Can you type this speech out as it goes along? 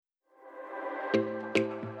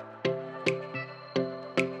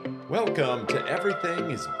Welcome to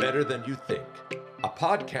Everything is Better Than You Think, a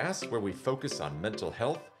podcast where we focus on mental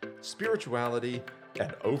health, spirituality,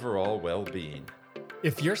 and overall well-being.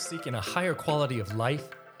 If you're seeking a higher quality of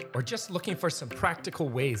life or just looking for some practical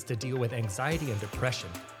ways to deal with anxiety and depression,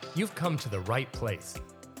 you've come to the right place.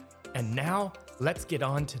 And now, let's get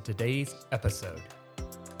on to today's episode.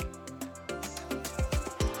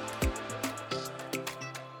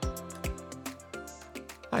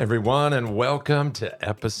 Hi, everyone, and welcome to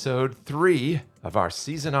episode 3 of our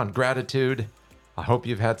season on gratitude. I hope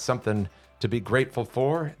you've had something to be grateful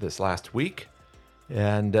for this last week.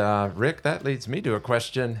 And Rick, that leads me to a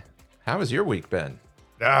question. How has your week been?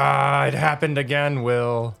 It happened again,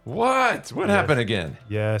 Will. What happened again?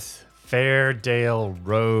 Yes, Fairdale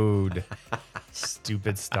Road.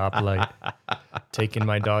 Stupid stoplight. Taking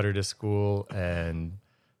my daughter to school, and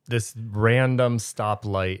this random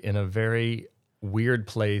stoplight in a very weird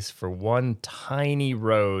place for one tiny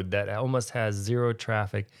road that almost has zero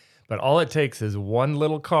traffic. But all it takes is one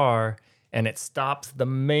little car, and it stops the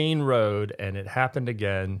main road, and it happened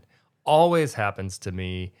again. Always happens to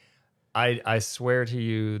me. I swear to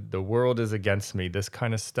you, the world is against me. This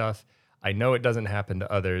kind of stuff, I know it doesn't happen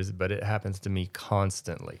to others, but it happens to me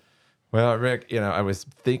constantly. Well, Rick, I was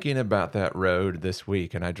thinking about that road this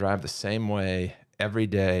week, and I drive the same way every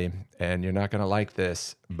day, and you're not going to like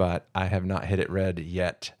this, but I have not hit it red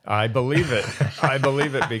yet. I believe it. I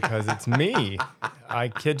believe it because it's me. I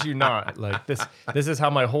kid you not. Like this is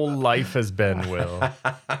how my whole life has been, Will.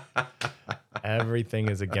 Everything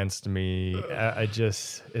is against me.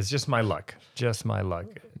 It's just my luck. Just my luck.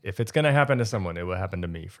 If it's going to happen to someone, it will happen to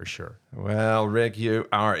me for sure. Well, Rick, you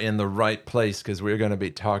are in the right place because we're going to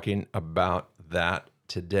be talking about that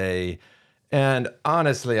today. And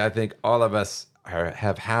honestly, I think all of us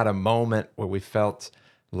have had a moment where we felt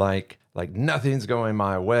like nothing's going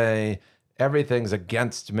my way. Everything's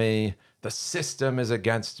against me. The system is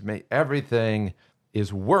against me. Everything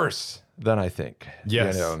is worse than I think.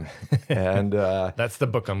 Yes. And that's the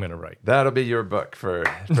book I'm going to write. That'll be your book for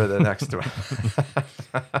the next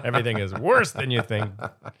one. Everything is worse than you think,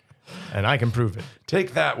 and I can prove it.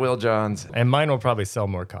 Take that, Will Johns. And mine will probably sell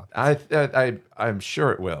more copies. I'm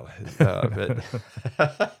sure it will.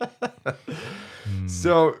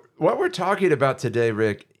 So what we're talking about today,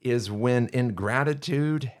 Rick, is when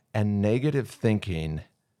ingratitude and negative thinking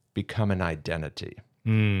become an identity.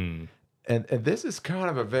 And this is kind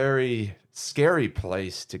of a very scary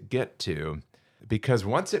place to get to, because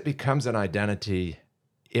once it becomes an identity,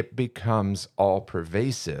 it becomes all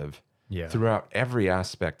pervasive throughout every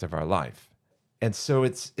aspect of our life. And so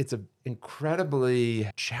it's an incredibly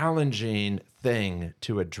challenging thing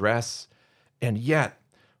to address. And yet,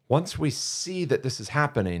 once we see that this is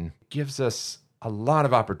happening, it gives us a lot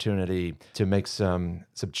of opportunity to make some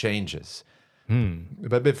changes.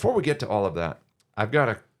 But before we get to all of that, I've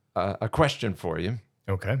got a question for you.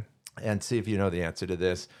 Okay. And see if you know the answer to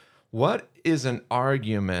this. What is an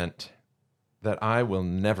argument that I will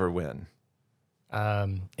never win?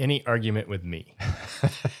 Any argument with me.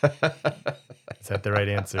 Is that the right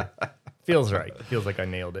answer? Feels right. Feels like I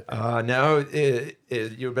nailed it. No,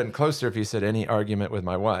 you've been closer if you said any argument with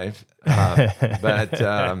my wife. But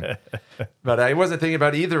I wasn't thinking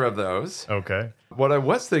about either of those. Okay. What I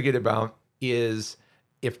was thinking about is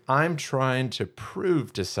if I'm trying to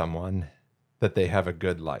prove to someone that they have a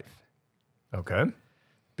good life. Okay.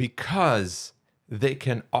 Because they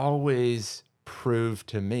can always prove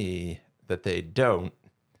to me that they don't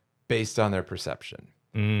based on their perception.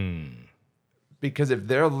 Because if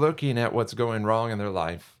they're looking at what's going wrong in their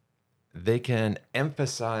life, they can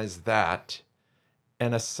emphasize that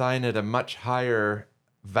and assign it a much higher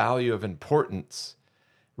value of importance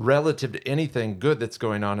relative to anything good that's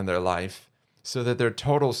going on in their life, so that their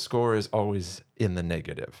total score is always in the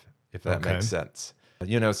negative, if that makes sense.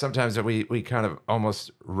 Sometimes we kind of almost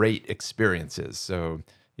rate experiences. So,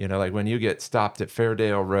 like when you get stopped at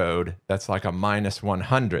Fairdale Road, that's like a minus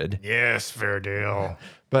 100. Yes, Fairdale.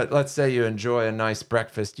 But let's say you enjoy a nice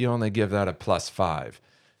breakfast, you only give that a plus 5.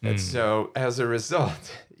 And so as a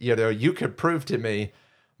result, you could prove to me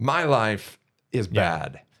my life is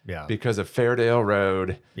bad because of Fairdale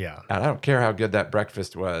Road. Yeah. And I don't care how good that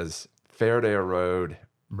breakfast was. Fairdale Road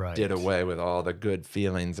did away with all the good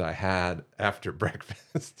feelings I had after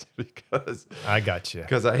breakfast because I got you.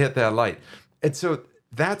 Because I hit that light. And so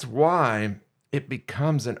that's why it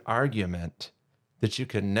becomes an argument that you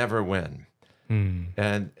can never win.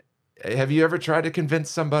 And have you ever tried to convince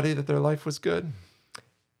somebody that their life was good?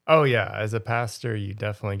 Oh, yeah. As a pastor, you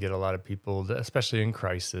definitely get a lot of people, especially in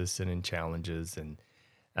crisis and in challenges.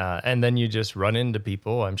 And then you just run into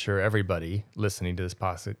people. I'm sure everybody listening to this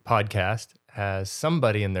podcast has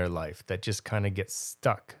somebody in their life that just kind of gets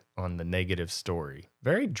stuck on the negative story.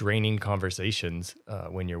 Very draining conversations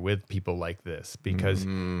when you're with people like this, because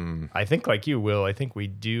I think like you, Will, I think we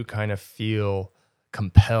do kind of feel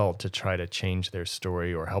compelled to try to change their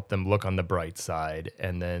story or help them look on the bright side.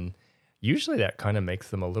 And then usually that kind of makes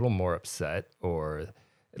them a little more upset, or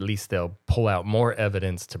at least they'll pull out more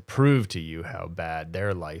evidence to prove to you how bad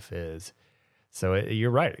their life is. So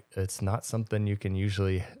you're right. It's not something you can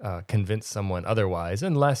usually convince someone otherwise,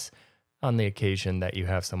 unless on the occasion that you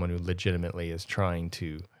have someone who legitimately is trying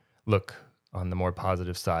to look on the more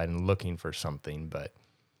positive side and looking for something. But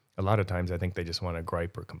a lot of times I think they just want to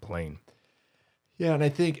gripe or complain. Yeah, and I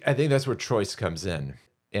think that's where choice comes in.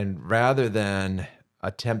 And rather than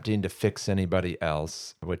attempting to fix anybody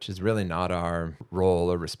else, which is really not our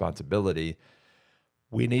role or responsibility,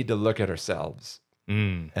 we need to look at ourselves.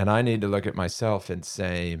 And I need to look at myself and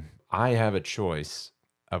say, I have a choice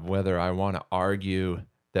of whether I want to argue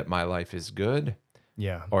that my life is good,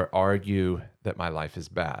 or argue that my life is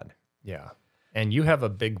bad. Yeah. And you have a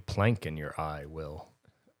big plank in your eye, Will.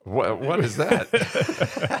 What is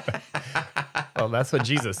that? Well, that's what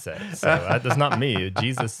Jesus said. So that's not me.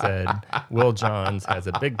 Jesus said Will Johns has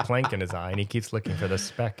a big plank in his eye, and he keeps looking for the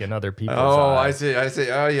speck in other people's eyes. I see.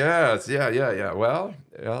 Oh, yes. Yeah. Well,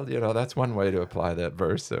 that's one way to apply that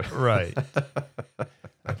verse. So. Right.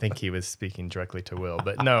 I think he was speaking directly to Will.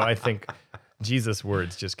 But no, I think Jesus'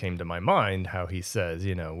 words just came to my mind, how he says,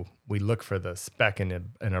 we look for the speck in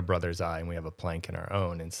our brother's eye, and we have a plank in our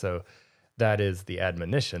own. And so that is the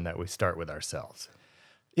admonition, that we start with ourselves.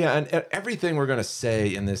 Yeah, and everything we're going to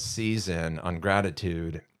say in this season on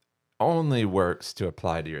gratitude only works to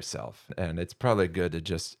apply to yourself. And it's probably good to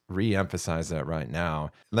just re-emphasize that right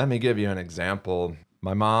now. Let me give you an example.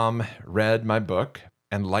 My mom read my book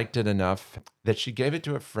and liked it enough that she gave it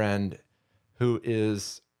to a friend who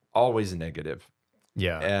is always negative.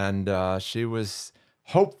 Yeah. And she was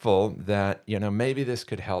hopeful that, maybe this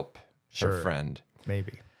could help her friend.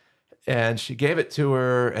 Maybe. And she gave it to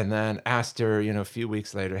her and then asked her, a few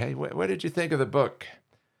weeks later, hey, what did you think of the book?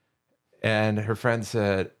 And her friend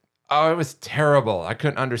said, oh, it was terrible. I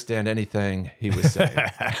couldn't understand anything he was saying.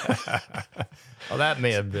 Well, that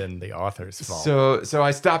may have been the author's fault. So I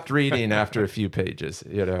stopped reading after a few pages,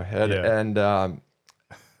 and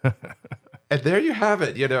there you have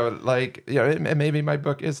it, maybe my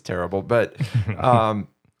book is terrible, but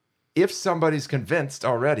if somebody's convinced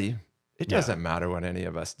already, it doesn't matter what any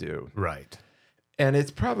of us do. Right. And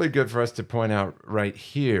it's probably good for us to point out right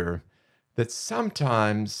here that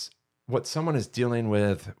sometimes what someone is dealing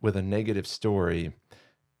with a negative story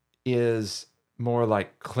is more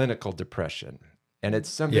like clinical depression. And it's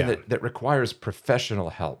something that requires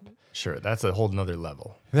professional help. Sure. That's a whole nother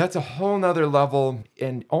level. That's a whole nother level.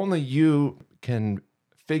 And only you can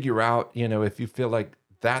figure out, if you feel like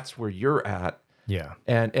that's where you're at. Yeah.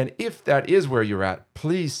 And if that is where you're at,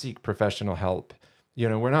 please seek professional help.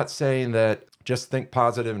 We're not saying that just think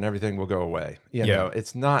positive and everything will go away.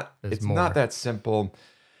 It's not not that simple.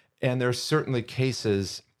 And there's certainly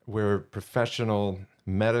cases where professional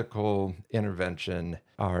medical intervention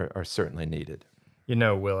are certainly needed.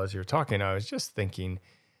 Will, as you're talking, I was just thinking,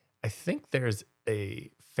 I think there's a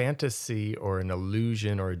fantasy or an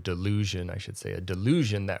illusion, or a delusion, I should say, a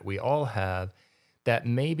delusion that we all have, that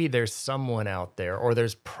maybe there's someone out there, or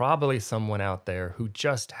there's probably someone out there who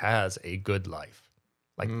just has a good life.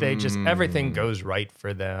 Like they just, everything goes right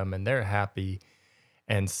for them and they're happy.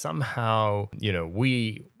 And somehow,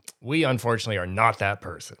 we unfortunately are not that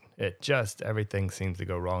person. Everything seems to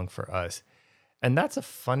go wrong for us. And that's a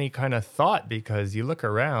funny kind of thought, because you look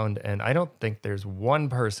around and I don't think there's one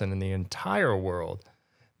person in the entire world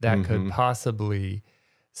that could possibly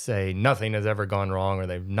say nothing has ever gone wrong, or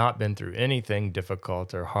they've not been through anything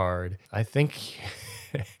difficult or hard. I think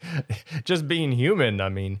just being human,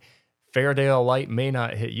 Fairdale light may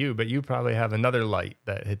not hit you, but you probably have another light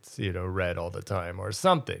that hits, red all the time or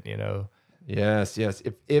something, Yes.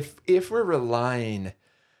 If we're relying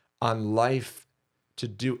on life to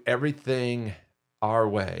do everything our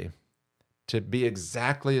way, to be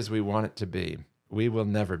exactly as we want it to be, we will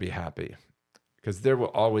never be happy, because there will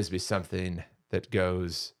always be something that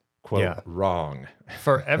goes, quote, wrong.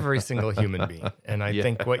 For every single human being. And I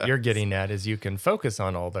think what you're getting at is you can focus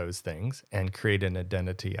on all those things and create an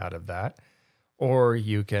identity out of that. Or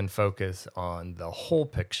you can focus on the whole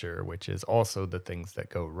picture, which is also the things that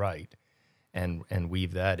go right, and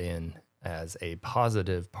weave that in as a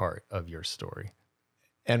positive part of your story.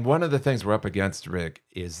 And one of the things we're up against, Rick,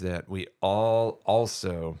 is that we all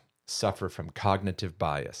also suffer from cognitive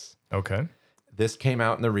bias. Okay. This came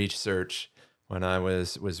out in the research when I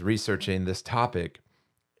was researching this topic.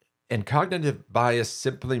 And cognitive bias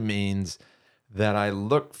simply means that I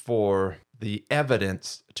look for the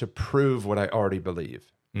evidence to prove what I already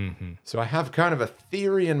believe. Mm-hmm. So I have kind of a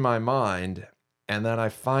theory in my mind, and then I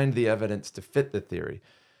find the evidence to fit the theory.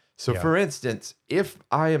 So, Yeah. for instance, if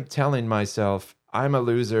I am telling myself I'm a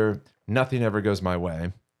loser, nothing ever goes my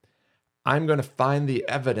way, I'm going to find the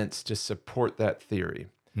evidence to support that theory.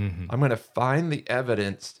 Mm-hmm. I'm going to find the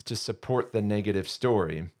evidence to support the negative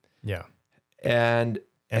story. Yeah. And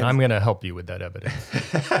And I'm going to help you with that evidence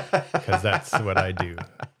because that's what I do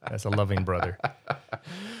as a loving brother.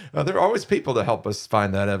 there are always people to help us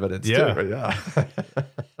find that evidence Yeah. too. Yeah.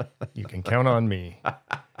 You can count on me.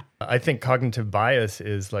 I think cognitive bias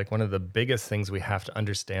is like one of the biggest things we have to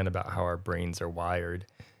understand about how our brains are wired.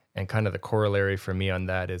 And kind of the corollary for me on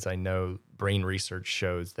that is I know brain research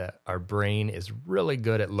shows that our brain is really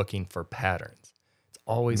good at looking for patterns. It's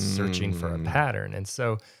always searching for a pattern. And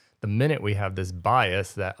so the minute we have this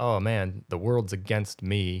bias that, oh man, the world's against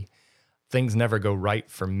me, things never go right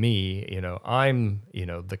for me, I'm,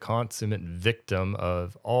 the consummate victim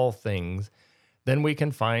of all things, then we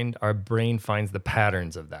can find, our brain finds the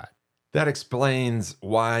patterns of that. That explains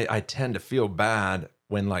why I tend to feel bad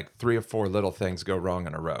when like 3 or 4 little things go wrong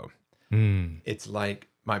in a row. It's like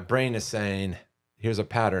my brain is saying, here's a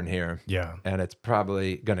pattern here. Yeah. And it's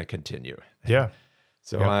probably going to continue. Yeah.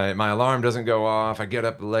 So Yep. my alarm doesn't go off. I get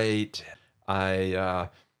up late. I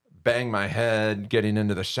bang my head getting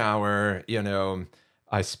into the shower.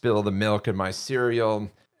 I spill the milk in my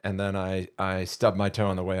cereal. And then I stub my toe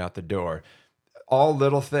on the way out the door. All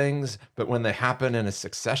little things, but when they happen in a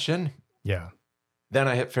succession, Yeah. then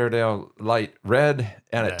I hit Fairdale light red,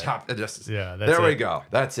 and Yeah. it topped. It just Yeah, that's there we it. go.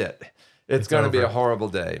 That's it. It's going to be over. a horrible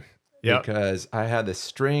day Yep. because I had this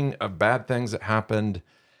string of bad things that happened,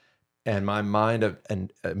 and my mind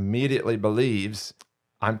immediately believes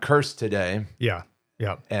I'm cursed today, Yeah.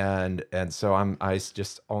 Yeah. and so I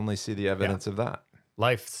just only see the evidence of that.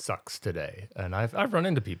 Life sucks today. And I've run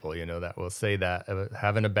into people, that will say that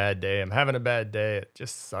having a bad day. I'm having a bad day. It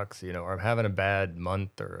just sucks, or I'm having a bad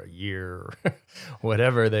month or a year or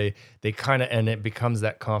whatever. They kind of, and it becomes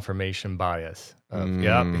that confirmation bias of,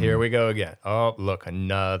 yep, here we go again. Oh, look,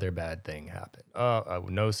 another bad thing happened. Oh,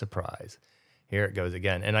 no surprise. Here it goes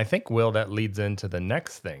again. And I think, Will, that leads into the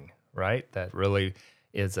next thing, right? That really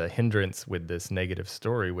is a hindrance with this negative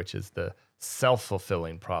story, which is the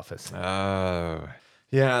self-fulfilling prophecy. Oh,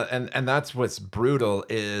 yeah, and that's what's brutal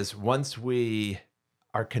is once we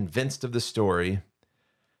are convinced of the story,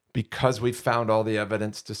 because we've found all the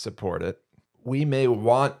evidence to support it, we may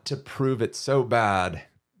want to prove it so bad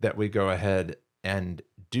that we go ahead and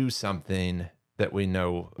do something that we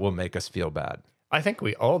know will make us feel bad. I think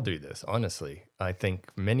we all do this, honestly. I think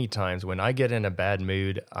many times when I get in a bad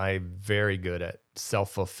mood, I'm very good at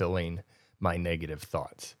self-fulfilling my negative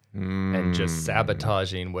thoughts and just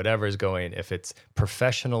sabotaging whatever's going. If it's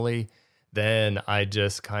professionally, then I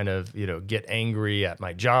just kind of, get angry at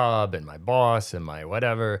my job and my boss and my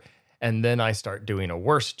whatever. And then I start doing a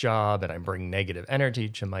worse job and I bring negative energy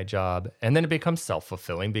to my job. And then it becomes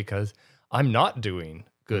self-fulfilling because I'm not doing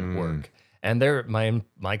good work. And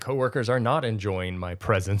my coworkers are not enjoying my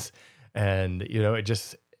presence. And,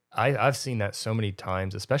 I've seen that so many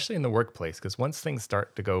times, especially in the workplace, because once things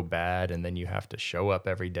start to go bad and then you have to show up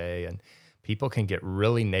every day and people can get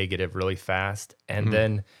really negative really fast. And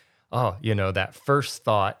then, that first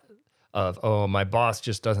thought of, oh, my boss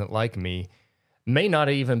just doesn't like me may not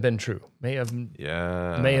have even been true, may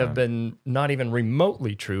have been not even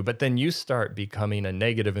remotely true. But then you start becoming a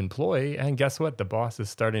negative employee. And guess what? The boss is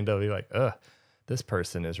starting to be like, this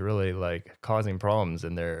person is really like causing problems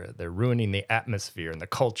and they're ruining the atmosphere and the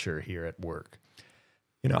culture here at work.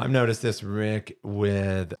 I've noticed this, Rick,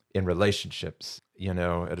 in relationships.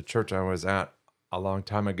 At a church I was at a long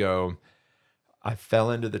time ago, I fell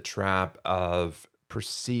into the trap of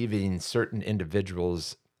perceiving certain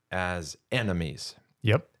individuals as enemies.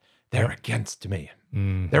 Yep. They're against me.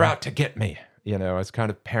 They're out to get me. I was kind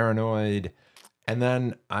of paranoid. And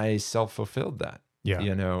then I self-fulfilled that.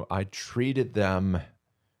 Yeah. I treated them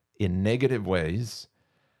in negative ways,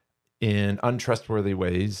 in untrustworthy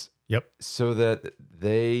ways, Yep. so that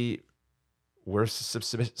they were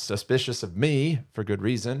suspicious of me for good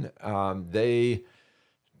reason. They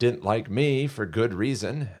didn't like me for good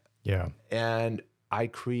reason. Yeah. And I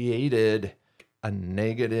created a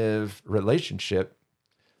negative relationship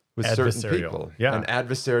with certain people. Yeah. An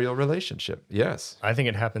adversarial relationship. Yes. I think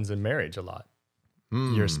it happens in marriage a lot.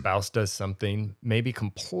 Your spouse does something maybe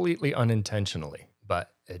completely unintentionally,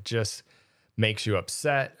 but it just makes you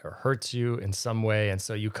upset or hurts you in some way. And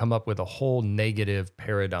so you come up with a whole negative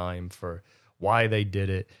paradigm for why they did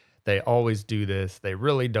it. They always do this. They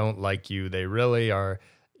really don't like you. They really are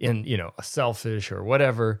selfish or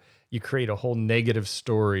whatever. You create a whole negative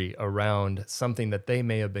story around something that they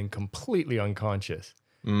may have been completely unconscious.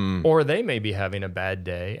 Or they may be having a bad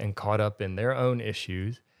day and caught up in their own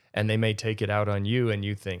issues, and they may take it out on you, and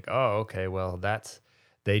you think, oh, okay, well,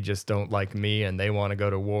 they just don't like me and they want to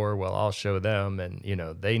go to war. Well, I'll show them, and,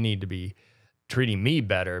 they need to be treating me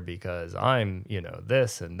better because I'm,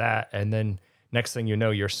 this and that. And then next thing you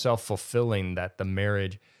know, you're self-fulfilling that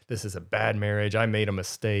this is a bad marriage. I made a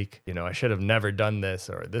mistake. I should have never done this,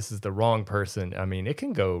 or this is the wrong person. I mean, it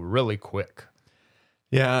can go really quick.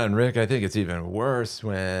 Yeah, and Rick, I think it's even worse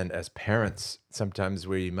when, as parents, sometimes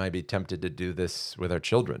we might be tempted to do this with our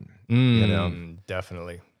children.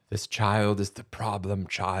 Definitely. This child is the problem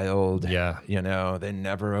child. Yeah. They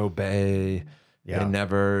never obey. Yeah. They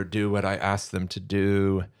never do what I ask them to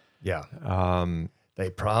do. Yeah. They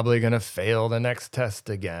probably going to fail the next test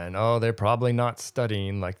again. Oh, they're probably not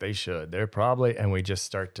studying like they should. And we just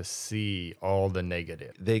start to see all the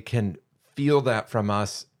negative. They can feel that from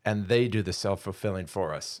us, and they do the self-fulfilling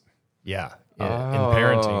for us. Yeah. In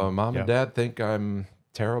parenting. Mom and dad think I'm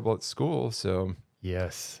terrible at school, so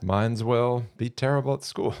yes, mine's well be terrible at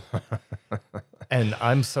school. And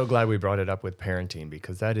I'm so glad we brought it up with parenting,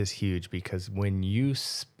 because that is huge. Because when you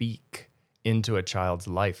speak into a child's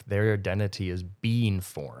life, their identity is being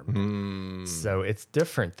formed. So it's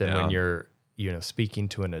different than when you're, speaking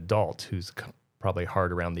to an adult who's probably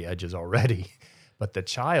hard around the edges already, but the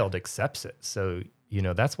child accepts it. So,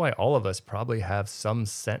 that's why all of us probably have some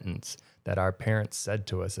sentence that our parents said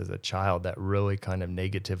to us as a child that really kind of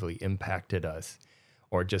negatively impacted us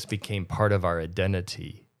or just became part of our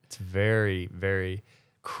identity. It's very, very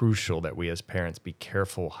crucial that we as parents be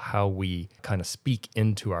careful how we kind of speak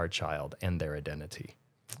into our child and their identity.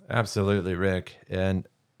 Absolutely, Rick. And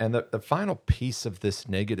the final piece of this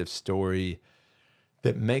negative story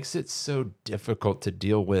that makes it so difficult to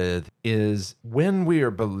deal with is when we are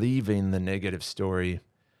believing the negative story,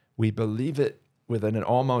 we believe it with an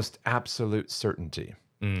almost absolute certainty.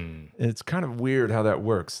 And it's kind of weird how that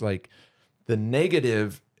works. Like the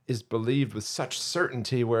negative is believed with such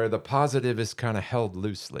certainty where the positive is kind of held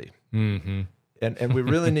loosely. And we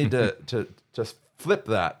really need to just flip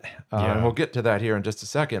that. And we'll get to that here in just a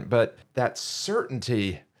second. But that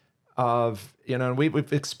certainty of, and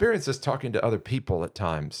we've experienced this talking to other people at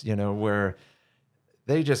times, where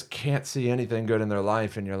they just can't see anything good in their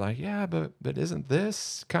life. And you're like, yeah, but isn't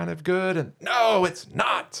this kind of good? And no, it's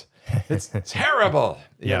not. It's terrible,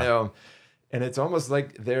 you know? And it's almost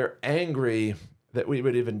like they're angry that we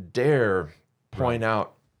would even dare point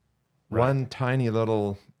out one tiny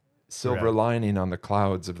little silver lining on the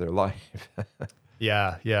clouds of their life.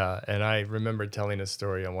 Yeah. And I remember telling a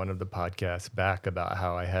story on one of the podcasts back about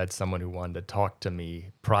how I had someone who wanted to talk to me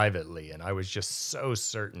privately, and I was just so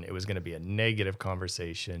certain it was going to be a negative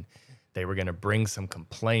conversation. They were going to bring some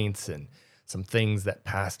complaints and some things that,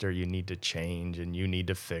 Pastor, you need to change and you need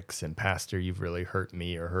to fix, and Pastor, you've really hurt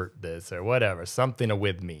me or hurt this or whatever, something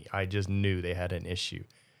with me. I just knew they had an issue.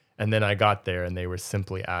 And then I got there and they were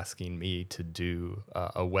simply asking me to do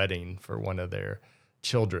a wedding for one of their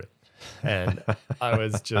children. And I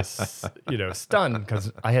was just, stunned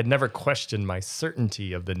because I had never questioned my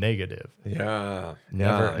certainty of the negative.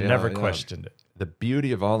 Never questioned it. The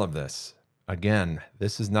beauty of all of this, again,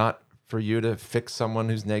 this is not for you to fix someone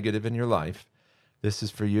who's negative in your life. This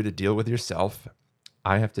is for you to deal with yourself.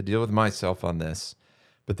 I have to deal with myself on this.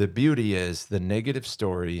 But the beauty is the negative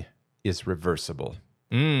story is reversible.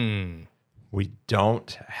 We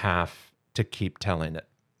don't have to keep telling it.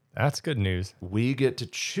 That's good news. We get to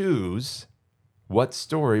choose what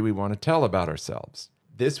story we want to tell about ourselves.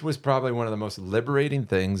 This was probably one of the most liberating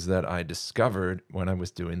things that I discovered when I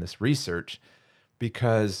was doing this research,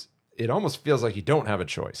 because it almost feels like you don't have a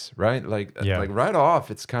choice, right? Like right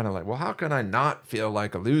off, it's kind of like, well, how can I not feel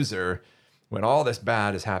like a loser when all this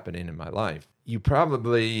bad is happening in my life? You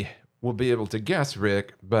probably will be able to guess,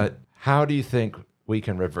 Rick, but how do you think we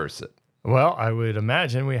can reverse it? Well, I would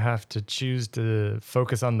imagine we have to choose to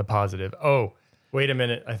focus on the positive. Oh, wait a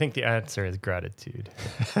minute. I think the answer is gratitude.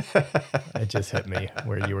 It just hit me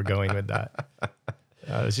where you were going with that.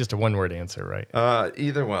 It's just a one-word answer, right?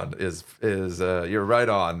 Either one is you're right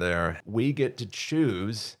on there. We get to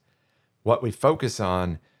choose what we focus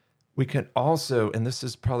on. We can also, and this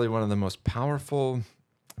is probably one of the most powerful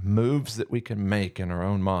moves that we can make in our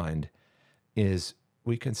own mind, is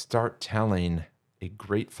we can start telling a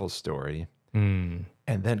grateful story. And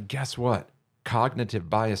then guess what?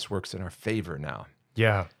 Cognitive bias works in our favor now.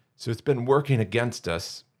 Yeah. So it's been working against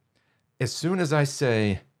us. As soon as I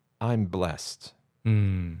say, I'm blessed,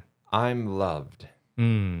 I'm loved,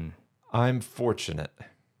 I'm fortunate.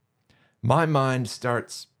 My mind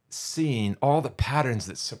starts seeing all the patterns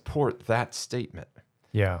that support that statement.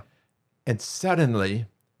 Yeah. And suddenly,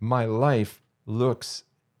 my life looks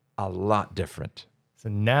a lot different. So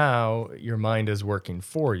now your mind is working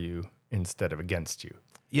for you instead of against you.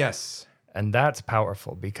 Yes. And that's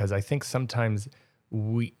powerful because I think sometimes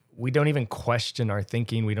we don't even question our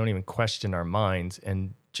thinking, we don't even question our minds,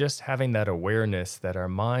 and just having that awareness that our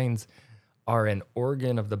minds are an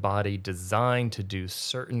organ of the body designed to do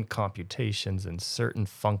certain computations and certain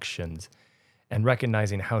functions, and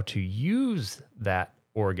recognizing how to use that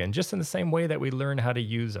organ just in the same way that we learn how to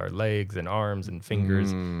use our legs and arms and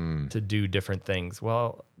fingers to do different things.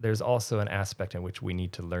 Well, there's also an aspect in which we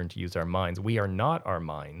need to learn to use our minds. We are not our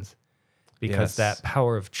minds, because that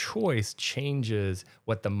power of choice changes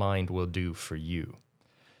what the mind will do for you.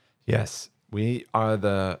 Yes. We are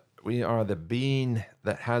the being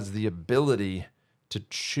that has the ability to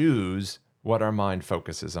choose what our mind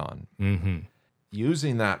focuses on. Mm-hmm.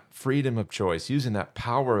 Using that freedom of choice, using that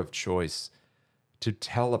power of choice to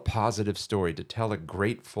tell a positive story, to tell a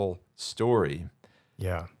grateful story,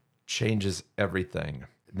 Yeah. changes everything.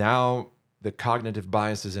 Now the cognitive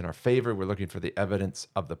bias is in our favor. We're looking for the evidence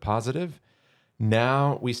of the positive.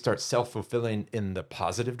 Now we start self-fulfilling in the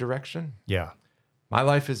positive direction. Yeah. My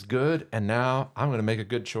life is good, and now I'm going to make a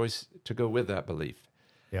good choice to go with that belief.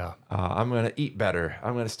 Yeah. I'm going to eat better.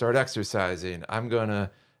 I'm going to start exercising. I'm going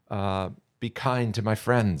to be kind to my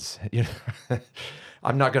friends. You know,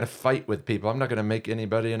 I'm not going to fight with people. I'm not going to make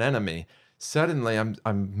anybody an enemy. Suddenly,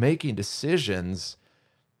 I'm making decisions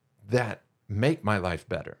that make my life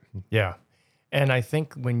better. Yeah. And I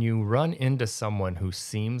think when you run into someone who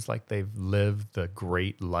seems like they've lived the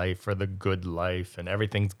great life or the good life and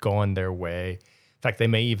everything's gone their way, in fact, they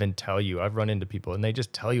may even tell you, I've run into people and they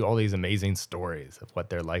just tell you all these amazing stories of what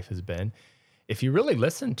their life has been. If you really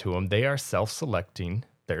listen to them, they are self-selecting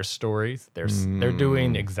their stories. They're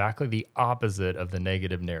doing exactly the opposite of the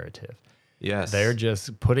negative narrative. Yes. They're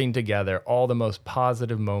just putting together all the most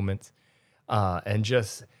positive moments, and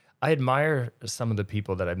just, I admire some of the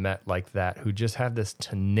people that I've met like that, who just have this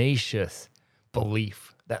tenacious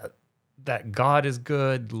belief that God is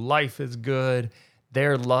good, life is good,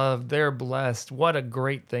 they're loved, they're blessed. What a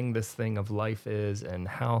great thing this thing of life is, and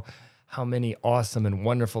how many awesome and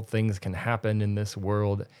wonderful things can happen in this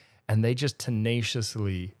world. And they just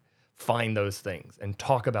tenaciously find those things and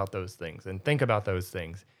talk about those things and think about those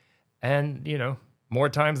things. And, you know, more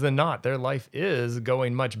times than not, their life is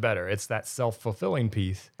going much better. It's that self-fulfilling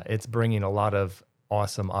piece. It's bringing a lot of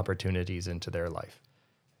awesome opportunities into their life.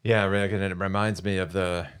 Yeah, Rick, and it reminds me of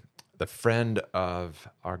the friend of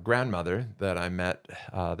our grandmother that I met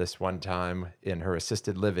this one time in her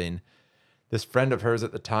assisted living. This friend of hers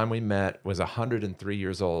at the time we met was 103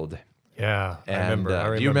 years old. Yeah, And, I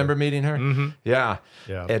remember. do you remember meeting her? Mm-hmm. Yeah.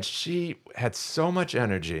 Yeah. And she had so much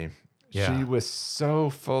energy. Yeah. She was so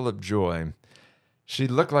full of joy. She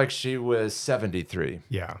looked like she was 73.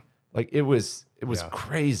 Yeah. Like it was Yeah.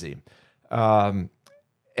 crazy. And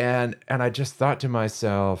I just thought to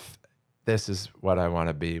myself, this is what I want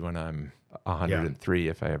to be when I'm 103,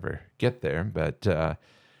 if I ever get there. But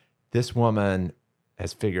this woman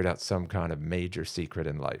has figured out some kind of major secret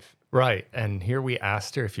in life. Right. And here we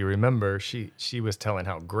asked her, if you remember, she was telling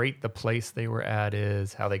how great the place they were at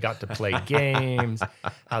is, how they got to play games,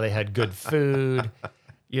 how they had good food,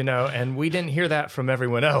 you know, and we didn't hear that from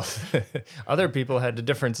everyone else. Other people had a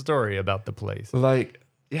different story about the place. Like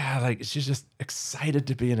she's just excited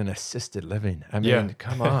to be in an assisted living. I mean, Yeah.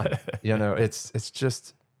 come on. You know, it's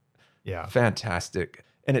just Yeah. fantastic.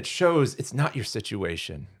 And it shows it's not your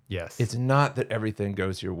situation. Yes. It's not that everything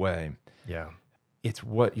goes your way. Yeah. It's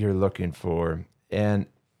what you're looking for. And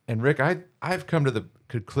Rick, I've come to the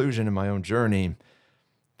conclusion in my own journey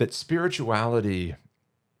that spirituality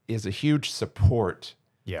is a huge support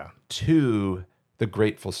Yeah. to the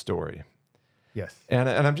grateful story. Yes. And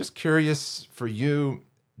I'm just curious for you,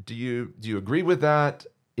 do you agree with that?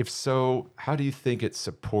 If so, how do you think it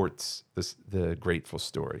supports the grateful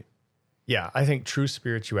story? Yeah, I think true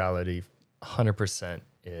spirituality 100%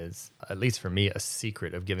 is, at least for me, a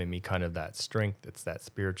secret of giving me kind of that strength. It's that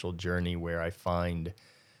spiritual journey where I find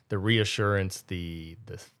the reassurance, the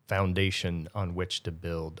foundation on which to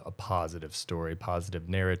build a positive story, positive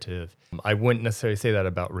narrative. I wouldn't necessarily say that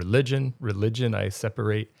about religion. Religion, I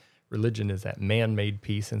separate. Religion is that man-made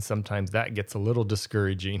piece, and sometimes that gets a little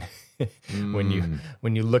discouraging when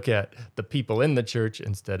you look at the people in the church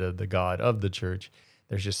instead of the God of the church.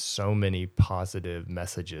 There's just so many positive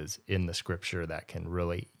messages in the scripture that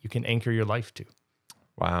you can anchor your life to.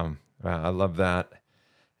 Wow. I love that.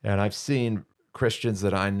 And I've seen Christians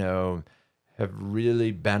that I know have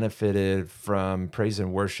really benefited from praise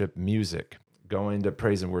and worship music, going to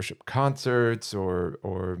praise and worship concerts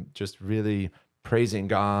or just really praising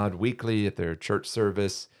God weekly at their church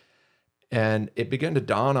service. And it began to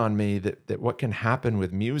dawn on me that what can happen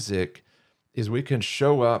with music is we can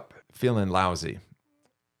show up feeling lousy.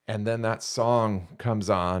 And then that song comes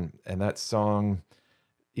on and that song,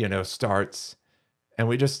 starts, and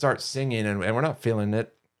we just start singing and we're not feeling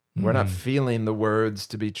it. We're not feeling the words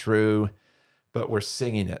to be true, but we're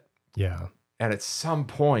singing it. Yeah. And at some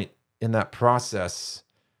point in that process,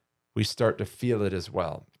 we start to feel it as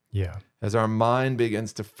well. Yeah. As our mind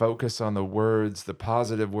begins to focus on the words, the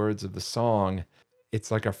positive words of the song,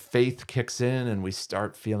 it's like our faith kicks in and we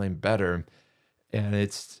start feeling better. And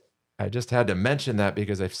I just had to mention that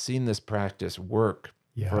because I've seen this practice work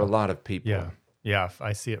for a lot of people. Yeah. Yeah.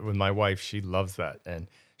 I see it with my wife. She loves that. And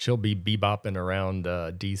she'll be bebopping around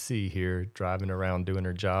DC here, driving around doing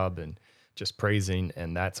her job and just praising.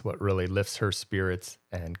 And that's what really lifts her spirits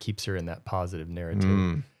and keeps her in that positive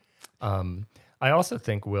narrative. I also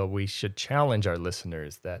think, Will, we should challenge our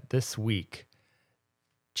listeners that this week,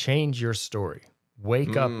 change your story.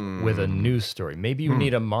 Wake up with a new story. Maybe you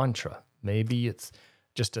need a mantra. Maybe it's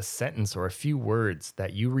just a sentence or a few words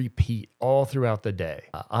that you repeat all throughout the day.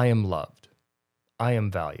 I am loved. I am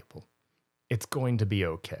valuable. It's going to be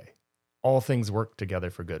okay. All things work together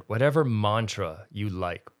for good. Whatever mantra you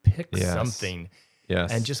like, pick something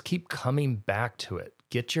and just keep coming back to it.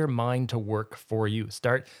 Get your mind to work for you.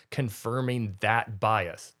 Start confirming that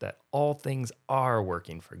bias that all things are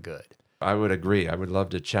working for good. I would agree. I would love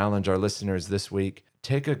to challenge our listeners this week.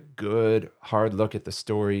 Take a good, hard look at the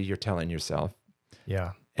story you're telling yourself.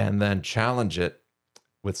 Yeah. And then challenge it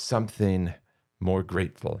with something more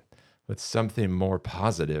grateful, with something more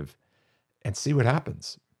positive, and see what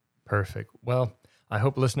happens. Perfect. Well, I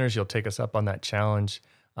hope listeners, you'll take us up on that challenge.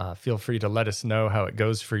 Feel free to let us know how it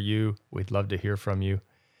goes for you. We'd love to hear from you.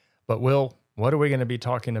 But Will, what are we going to be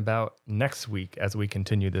talking about next week as we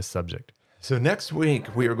continue this subject? So next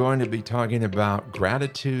week, we are going to be talking about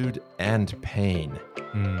gratitude and pain.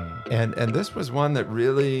 And this was one that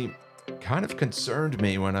really kind of concerned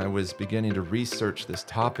me when I was beginning to research this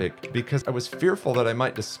topic, because I was fearful that I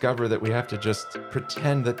might discover that we have to just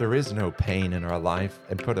pretend that there is no pain in our life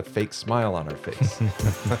and put a fake smile on our face.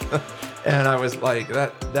 And I was like,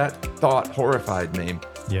 that thought horrified me.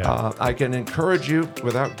 Yeah. I can encourage you,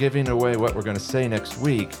 without giving away what we're going to say next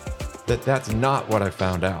week, that's not what I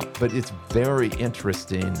found out. But it's very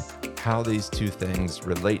interesting how these two things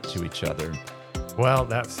relate to each other. Well,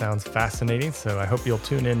 that sounds fascinating. So I hope you'll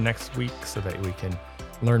tune in next week so that we can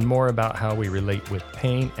learn more about how we relate with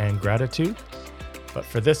pain and gratitude. But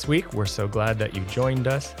for this week, we're so glad that you joined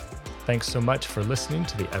us. Thanks so much for listening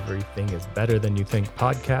to the Everything is Better Than You Think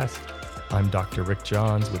podcast. I'm Dr. Rick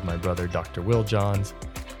Johns with my brother, Dr. Will Johns.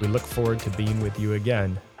 We look forward to being with you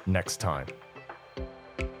again next time.